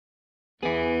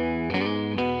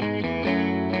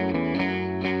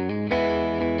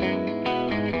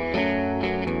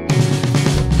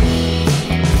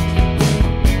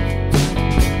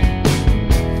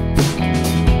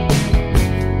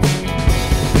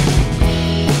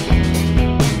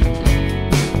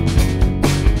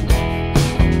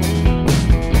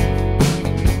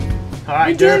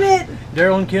We did it!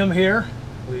 Daryl and Kim here.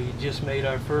 We just made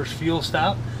our first fuel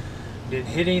stop. Didn't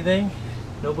hit anything.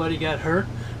 Nobody got hurt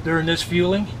during this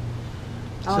fueling.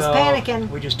 I was panicking.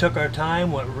 We just took our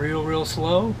time, went real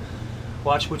slow,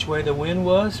 watched which way the wind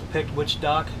was, picked which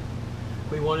dock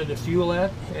we wanted to fuel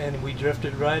at, and we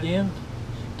drifted right in.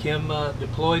 Kim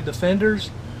deployed the fenders,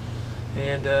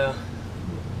 and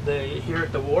here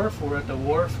at the wharf, we're at the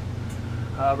wharf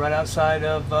right outside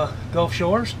of Gulf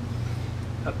Shores.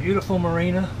 A beautiful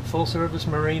marina, full service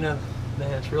marina.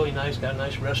 Man, it's really nice, got a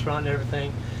nice restaurant and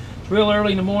everything. It's real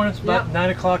early in the morning, it's about 9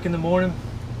 o'clock in the morning.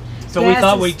 So we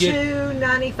thought we'd get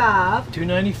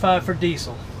 $2.95 for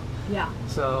diesel. Yeah.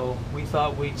 So we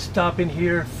thought we'd stop in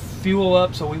here, fuel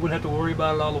up so we wouldn't have to worry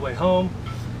about it all the way home,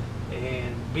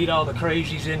 and beat all the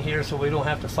crazies in here so we don't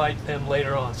have to fight them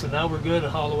later on. So now we're good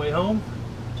all the way home,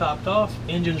 topped off,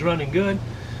 engine's running good,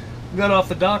 got off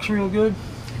the docks real good.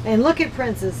 And look at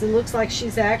Princess, it looks like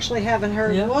she's actually having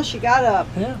her, well, she got up.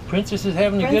 Yeah, Princess is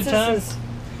having a good time. Princess is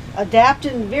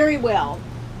adapting very well.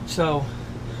 So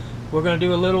we're going to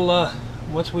do a little,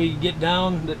 once we get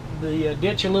down the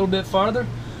ditch a little bit farther,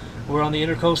 we're on the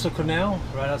Intercoastal Canal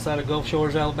right outside of Gulf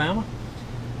Shores, Alabama.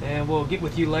 And we'll get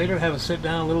with you later, have a sit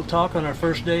down, a little talk on our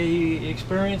first day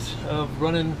experience of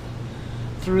running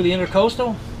through the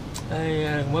Intercoastal.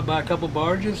 And went by a couple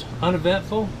barges,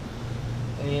 uneventful,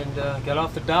 and got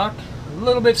off the dock. A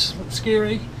little bit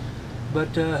scary, but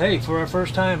hey, for our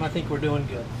first time, I think we're doing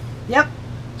good. Yep.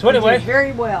 So anyway,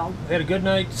 very well. We had a good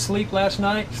night's sleep last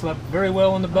night. Slept very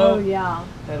well on the boat. Oh yeah.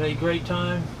 Had a great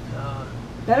time.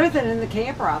 Better than in the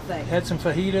camper, I think. Had some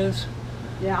fajitas.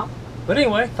 Yeah. But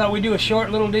anyway, thought we'd do a short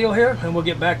little deal here, and we'll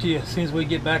get back to you as soon as we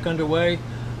get back underway,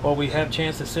 or we have a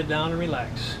chance to sit down and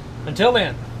relax. Until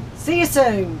then. See you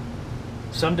soon.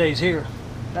 Some days here.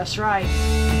 That's right.